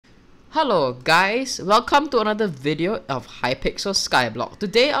Hello guys, welcome to another video of Hypixel Skyblock.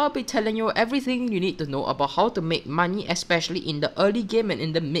 Today I'll be telling you everything you need to know about how to make money, especially in the early game and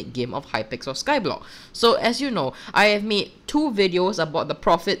in the mid game of Hypixel Skyblock. So as you know, I have made two videos about the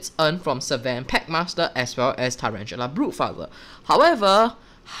profits earned from Sven Packmaster as well as Tarantula Broodfather. However,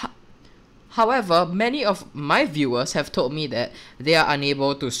 many of my viewers have told me that they are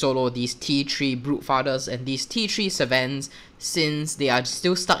unable to solo these T3 Broodfathers and these T3 Svens since they are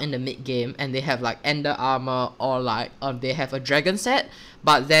still stuck in the mid game and they have like ender armor or like they have a dragon set,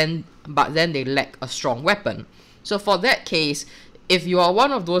 but then they lack a strong weapon. So for that case, if you are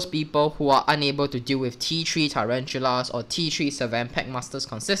one of those people who are unable to deal with T3 Tarantulas or T3 Sven Packmasters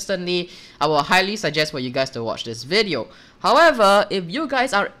consistently, I will highly suggest for you guys to watch this video. However, if you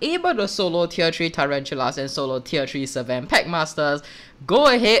guys are able to solo tier 3 Tarantulas and solo tier 3 Sven Packmasters, go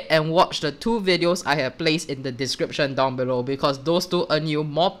ahead and watch the two videos I have placed in the description down below, because those two earn you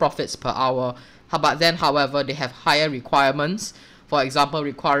more profits per hour. But then, however, they have higher requirements. For example,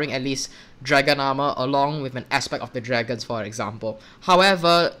 requiring at least dragon armor along with an aspect of the dragons, for example.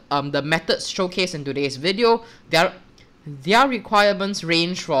 However, the methods showcased in today's video, their requirements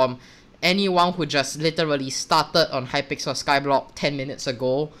range from anyone who just literally started on Hypixel Skyblock 10 minutes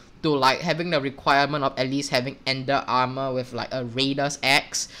ago to like having the requirement of at least having ender armor with like a raider's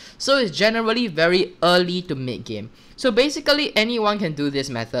axe. So it's generally very early to mid game. So basically anyone can do these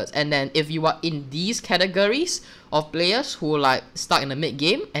methods, and then if you are in these categories of players who like stuck in the mid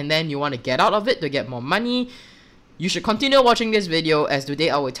game and then you want to get out of it to get more money, you should continue watching this video, as today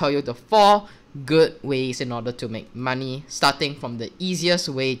I will tell you the 4 good ways in order to make money, starting from the easiest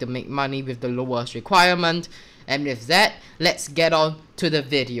way to make money with the lowest requirement. And with that, let's get on to the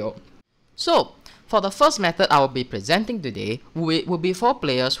video. So for the first method I will be presenting today, will be for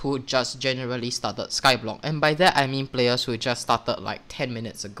players who just generally started Skyblock, and by that I mean players who just started like 10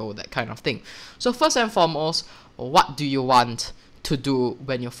 minutes ago, that kind of thing. So first and foremost, what do you want to do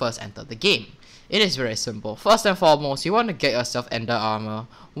when you first enter the game? It is very simple. First and foremost, you want to get yourself ender armor.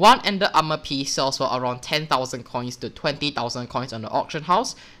 One ender armor piece sells for around 10,000 coins to 20,000 coins on the auction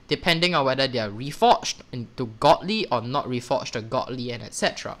house, depending on whether they are reforged into godly or not reforged to godly, and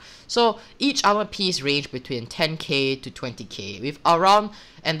etc. So each armor piece range between 10k to 20k, with around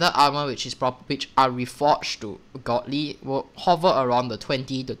ender armor which are reforged to godly will hover around the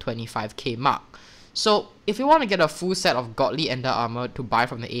 20 to 25k mark. So if you want to get a full set of godly ender armor to buy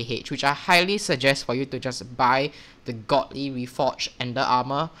from the AH, which I highly suggest for you to just buy the godly reforged ender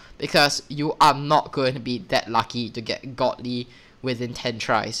armor, because you are not going to be that lucky to get godly within 10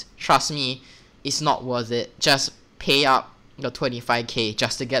 tries. Trust me, it's not worth it. Just pay up the 25k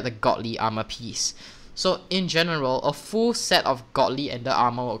just to get the godly armor piece. So in general, a full set of godly ender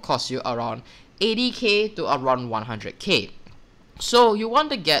armor will cost you around 80k to around 100k. So you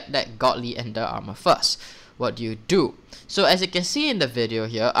want to get that godly ender armor first. What do you do? So as you can see in the video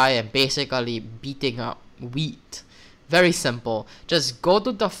here, I am basically beating up wheat. Very simple. Just go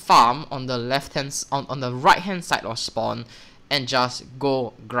to the farm on the on the right hand side of spawn and just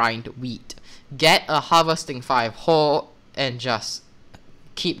go grind wheat. Get a harvesting 5 hoe and just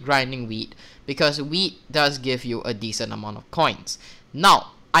keep grinding wheat, because wheat does give you a decent amount of coins.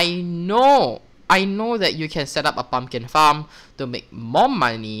 Now, I know that you can set up a pumpkin farm to make more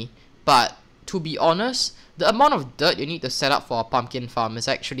money, but to be honest, the amount of dirt you need to set up for a pumpkin farm is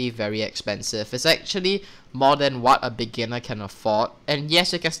actually very expensive. It's actually more than what a beginner can afford. And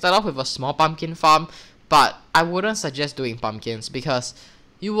yes, you can start off with a small pumpkin farm, but I wouldn't suggest doing pumpkins because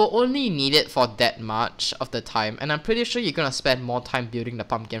you will only need it for that much of the time, and I'm pretty sure you're gonna spend more time building the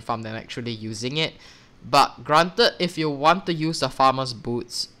pumpkin farm than actually using it. But granted, if you want to use the farmer's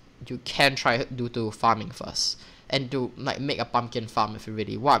boots, you can try to farming first and do like make a pumpkin farm if you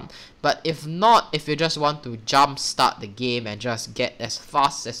really want. But if not, if you just want to jump start the game and just get as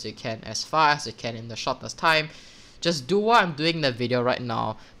fast as you can, as far as you can in the shortest time, just do what I'm doing in the video right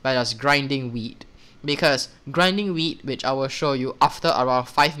now by just grinding wheat. Because grinding wheat, which I will show you after around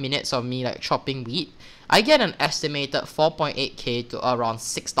 5 minutes of me like chopping wheat, I get an estimated 4.8k to around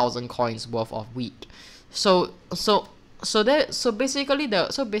 6,000 coins worth of wheat. So basically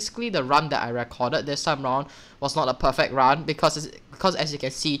the run that I recorded this time round was not a perfect run, because as you can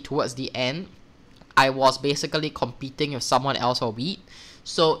see towards the end, I was basically competing with someone else for wheat,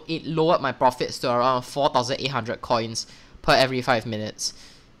 so it lowered my profits to around 4,800 coins per every 5 minutes.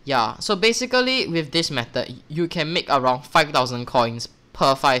 Yeah, so basically with this method, you can make around 5,000 coins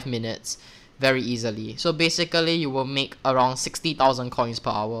per 5 minutes very easily. So basically you will make around 60,000 coins per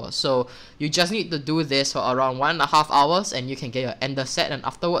hour. So you just need to do this for around 1.5 hours and you can get your ender set, and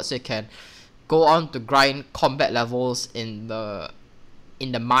afterwards you can go on to grind combat levels in the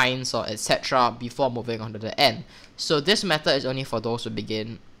in the mines or etc. before moving on to the end. So this method is only for those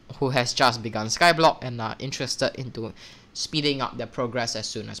who has just begun Skyblock and are interested into speeding up their progress as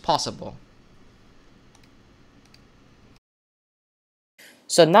soon as possible.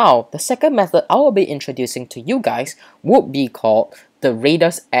 So now, the second method I will be introducing to you guys would be called the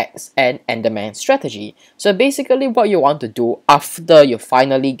Raiders X and Enderman strategy. So basically what you want to do after you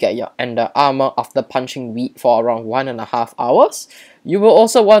finally get your Ender armor after punching wheat for around 1.5 hours, you will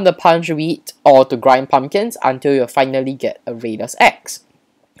also want to punch wheat or to grind pumpkins until you finally get a Raiders X.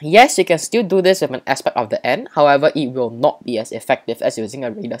 Yes, you can still do this with an aspect of the end, however it will not be as effective as using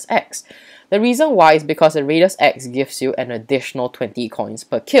a Raiders X. The reason why is because the Raiders X gives you an additional 20 coins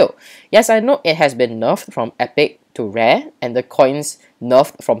per kill. Yes, I know it has been nerfed from epic to rare, and the coins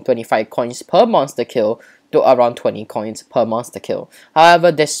nerfed from 25 coins per monster kill to around 20 coins per monster kill.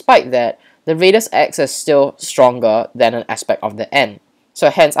 However, despite that, the Raiders X is still stronger than an aspect of the end.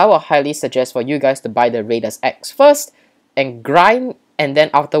 So hence, I will highly suggest for you guys to buy the Raiders X first and grind, and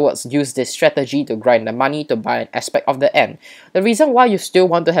then afterwards use this strategy to grind the money to buy an aspect of the end. The reason why you still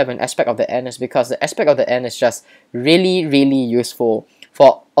want to have an aspect of the end is because the aspect of the end is just really useful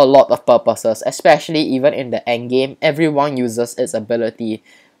for a lot of purposes, especially even in the end game. Everyone uses its ability.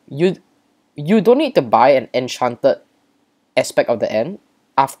 You don't need to buy an enchanted aspect of the end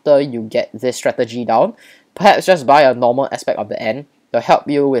after you get this strategy down. Perhaps just buy a normal aspect of the end to help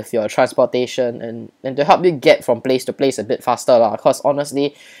you with your transportation and to help you get from place to place a bit faster lah. Because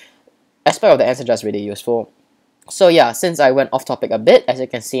honestly, aspect of the ends are just really useful. So yeah, since I went off topic a bit, as you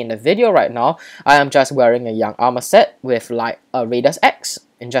can see in the video right now, I am just wearing a young armor set with like a Raiders X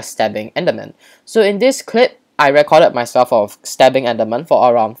and just stabbing Enderman. So in this clip, I recorded myself of stabbing Enderman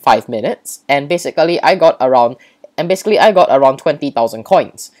for around 5 minutes, and basically I got around 20,000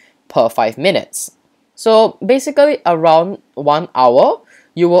 coins per 5 minutes. So basically around 1 hour,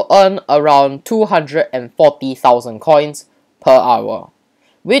 you will earn around 240,000 coins per hour,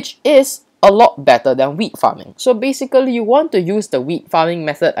 which is a lot better than wheat farming. So basically you want to use the wheat farming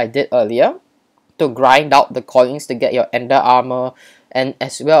method I did earlier to grind out the coins to get your Ender armor, and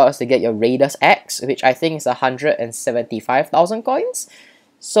as well as to get your Raiders X, which I think is 175,000 coins.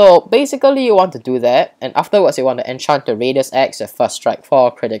 So basically you want to do that, and afterwards you want to enchant the Raiders X with First Strike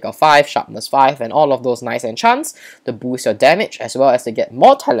 4, Critical 5, Sharpness 5, and all of those nice enchants to boost your damage, as well as to get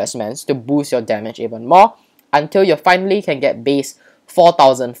more talismans to boost your damage even more, until you finally can get base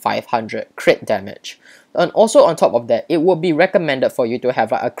 4,500 crit damage. And also on top of that, it would be recommended for you to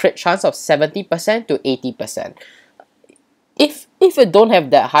have like a crit chance of 70% to 80%. If you don't have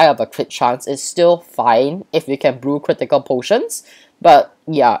that high of a crit chance, it's still fine if you can brew critical potions. But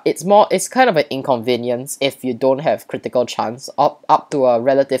yeah, it's kind of an inconvenience if you don't have critical chance up to a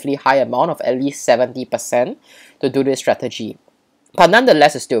relatively high amount of at least 70% to do this strategy. But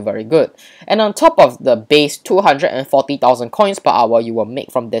nonetheless, it's still very good. And on top of the base 240,000 coins per hour you will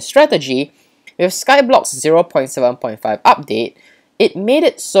make from this strategy, with Skyblock's 0.7.5 update, it made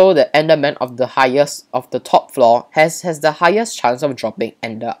it so that Enderman of the top floor has the highest chance of dropping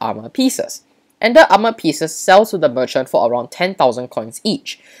Ender armor pieces. Ender armor pieces sell to the merchant for around 10,000 coins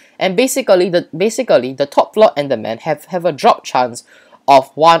each, and basically the top floor Endermen have a drop chance of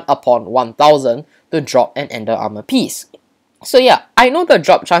 1 upon 1,000 to drop an Ender armor piece. So yeah, I know the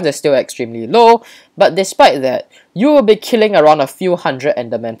drop chance is still extremely low, but despite that, you will be killing around a few hundred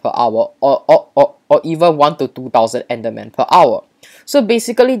Endermen per hour, or even 1 to 2,000 Endermen per hour. So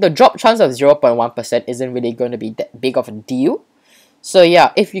basically, the drop chance of 0.1% isn't really going to be that big of a deal. So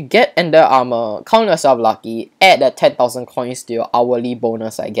yeah, if you get Ender armor, count yourself lucky, add that 10,000 coins to your hourly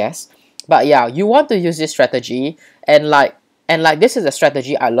bonus, I guess. But yeah, you want to use this strategy, and like this is the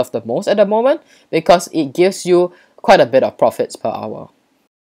strategy I love the most at the moment, because it gives you quite a bit of profits per hour.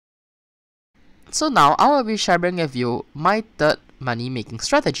 So now I will be sharing with you my third money making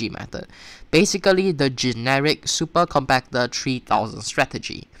strategy method, basically the generic super compactor 3000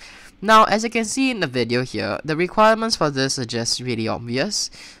 strategy. Now, as you can see in the video here, the requirements for this are just really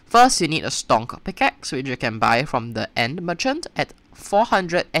obvious. First, you need a stonk pickaxe, which you can buy from the end merchant at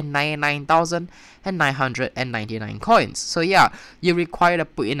 499,999 coins. So yeah, you require to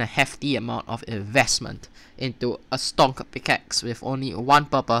put in a hefty amount of investment into a stonk pickaxe with only one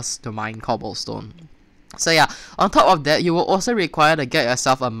purpose: to mine cobblestone. So yeah, on top of that, you will also require to get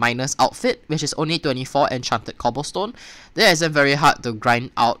yourself a miner's outfit, which is only 24 enchanted cobblestone. That isn't very hard to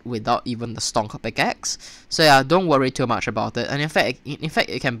grind out without even the stonk pickaxe. So yeah, don't worry too much about it. And in fact, you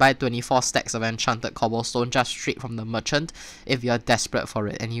can buy 24 stacks of enchanted cobblestone just straight from the merchant if you're desperate for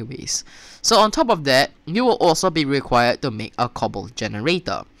it anyways. So on top of that, you will also be required to make a cobble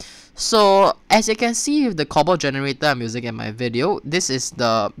generator. So as you can see with the cobble generator I'm using in my video, this is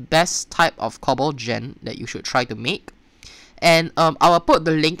the best type of cobble gen that you should try to make. And I will put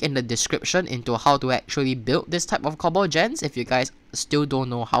the link in the description into how to actually build this type of cobble gens if you guys still don't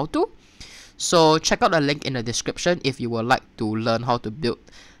know how to. So check out the link in the description if you would like to learn how to build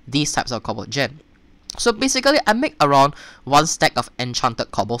these types of cobble gen. So basically I make around 1 stack of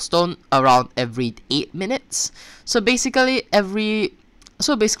enchanted cobblestone around every 8 minutes. So basically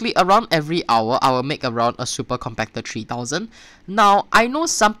around every hour I will make around a super compactor 3000. Now I know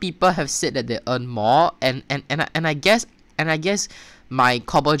some people have said that they earn more, and I guess my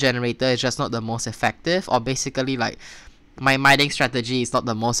cobble generator is just not the most effective, or basically like my mining strategy is not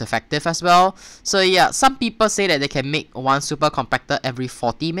the most effective as well. So yeah, some people say that they can make 1 super compactor every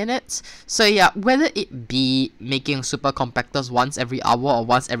 40 minutes. So yeah, whether it be making super compactors once every hour or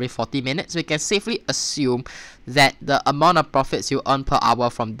once every 40 minutes, we can safely assume that the amount of profits you earn per hour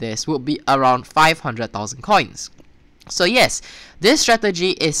from this would be around 500,000 coins. So yes, this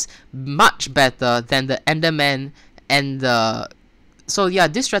strategy is much better than the Enderman and the... So yeah,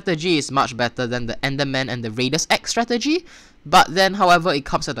 this strategy is much better than the Enderman and the Raiders X strategy, but then however it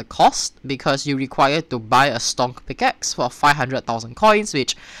comes at a cost, because you require to buy a stonk pickaxe for 500,000 coins,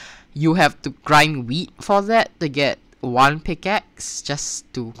 which you have to grind wheat for that to get 1 pickaxe just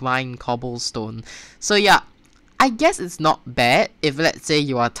to mine cobblestone. So yeah, I guess it's not bad if let's say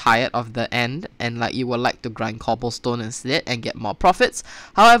you are tired of the end and like you would like to grind cobblestone instead and get more profits.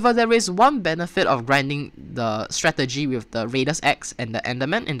 However, there is one benefit of grinding the strategy with the Raiders X and the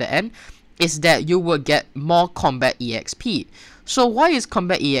Enderman in the end, is that you will get more combat EXP. So why is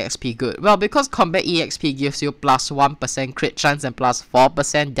combat EXP good? Well, because combat EXP gives you plus 1% crit chance and plus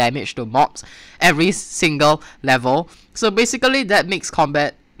 4% damage to mobs every single level. So basically that makes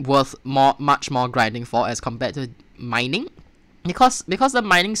combat worth much more grinding for as compared to mining, because the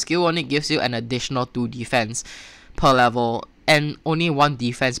mining skill only gives you an additional 2 defense per level and only 1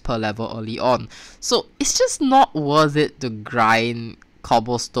 defense per level early on. So it's just not worth it to grind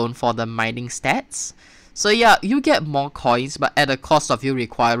cobblestone for the mining stats. So yeah, you get more coins, but at the cost of you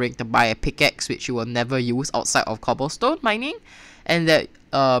requiring to buy a pickaxe which you will never use outside of cobblestone mining, and that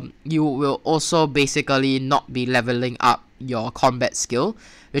you will also basically not be leveling up your combat skill,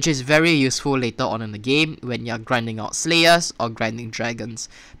 which is very useful later on in the game when you're grinding out slayers or grinding dragons,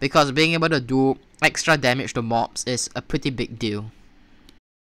 because being able to do extra damage to mobs is a pretty big deal.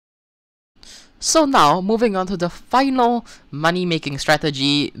 So now, moving on to the final money-making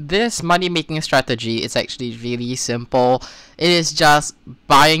strategy. This money-making strategy is actually really simple. It is just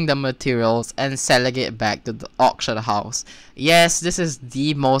buying the materials and selling it back to the auction house. Yes, this is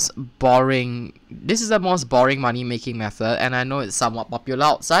the most boring money-making method, and I know it's somewhat popular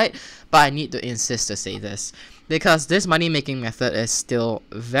outside, but I need to insist to say this, because this money-making method is still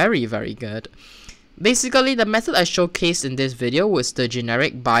very, very good. Basically, the method I showcased in this video was the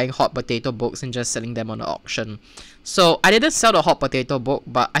generic buying hot potato books and just selling them on the auction. So I didn't sell the hot potato book,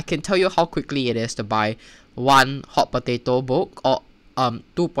 but I can tell you how quickly it is to buy 1 hot potato book, or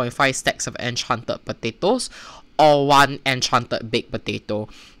 2.5 stacks of enchanted potatoes, or 1 enchanted baked potato.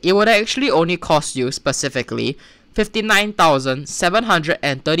 It would actually only cost you specifically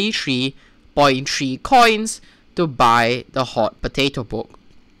 59,733.3 coins to buy the hot potato book.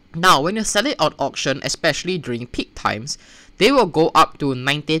 Now, when you sell it on auction, especially during peak times, they will go up to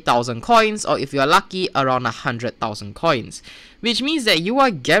 90,000 coins, or if you're lucky, around 100,000 coins. Which means that you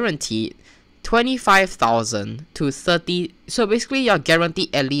are guaranteed 25,000 to 30... So basically, you're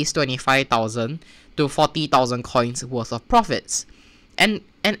guaranteed at least 25,000 to 40,000 coins worth of profits. And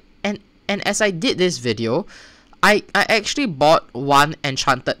as I did this video, I actually bought 1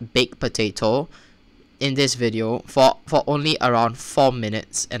 enchanted baked potato in this video for only around 4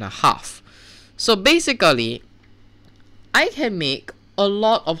 minutes and a half. So basically, I can make a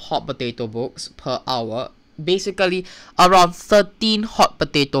lot of hot potato books per hour, basically around 13 hot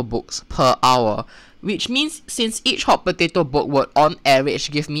potato books per hour, which means since each hot potato book would on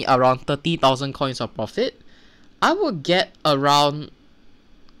average give me around 30,000 coins of profit, I will get around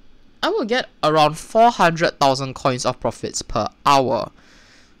 400,000 coins of profits per hour.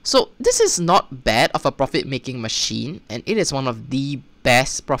 So this is not bad of a profit making machine, and it is one of the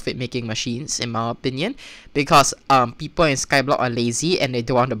best profit making machines in my opinion, because people in Skyblock are lazy and they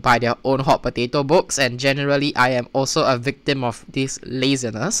don't want to buy their own hot potato books, and generally I am also a victim of this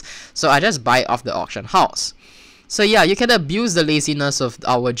laziness, so I just buy it off the auction house. So yeah, you can abuse the laziness of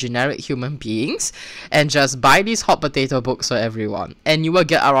our generic human beings and just buy these hot potato books for everyone, and you will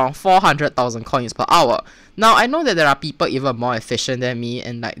get around 400,000 coins per hour. Now, I know that there are people even more efficient than me,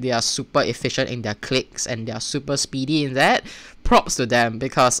 and like they are super efficient in their clicks and they are super speedy in that. Props to them,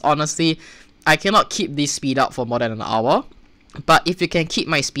 because honestly, I cannot keep this speed up for more than an hour. But if you can keep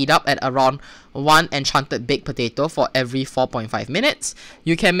my speed up at around 1 enchanted baked potato for every 4.5 minutes,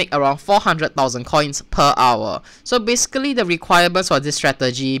 you can make around 400,000 coins per hour. So basically, the requirements for this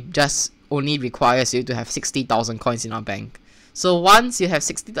strategy just only requires you to have 60,000 coins in our bank. So once you have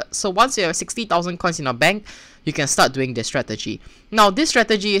 60,000 coins in our bank, you can start doing this strategy. Now, this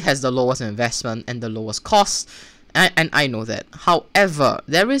strategy has the lowest investment and the lowest cost. And I know that. However,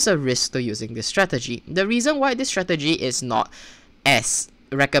 there is a risk to using this strategy. The reason why this strategy is not as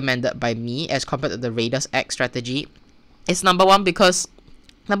recommended by me as compared to the Raiders X strategy is number one because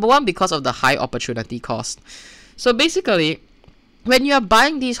of the high opportunity cost. So basically, when you are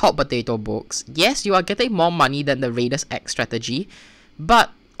buying these hot potato books, yes, you are getting more money than the Raiders X strategy, but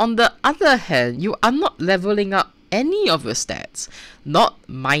on the other hand, you are not leveling up any of your stats, not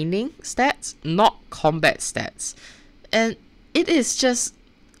mining stats, not combat stats, and it is just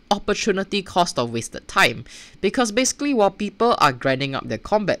opportunity cost of wasted time, because basically while people are grinding up their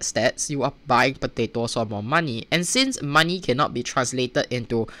combat stats, you are buying potatoes for more money, and since money cannot be translated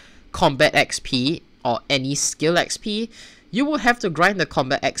into combat XP or any skill XP, you will have to grind the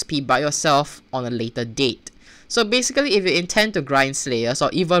combat XP by yourself on a later date. So basically, if you intend to grind Slayers, or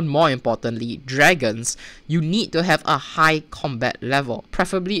even more importantly, Dragons, you need to have a high combat level,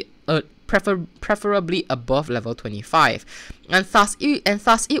 preferably above level 25. And thus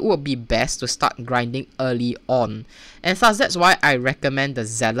it would be best to start grinding early on. And thus that's why I recommend the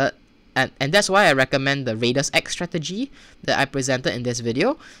Zealot, and that's why I recommend the Raiders X strategy that I presented in this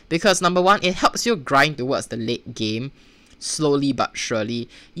video. Because number one, it helps you grind towards the late game, slowly but surely.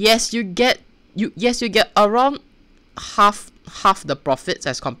 Yes, you get around half the profits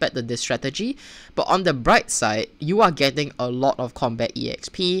as compared to this strategy, but on the bright side, you are getting a lot of combat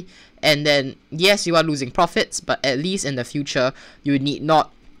EXP, and then yes, you are losing profits, but at least in the future, you need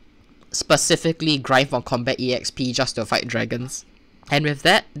not specifically grind for combat EXP just to fight dragons. And with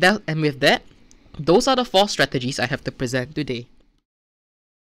that, those are the 4 strategies I have to present today.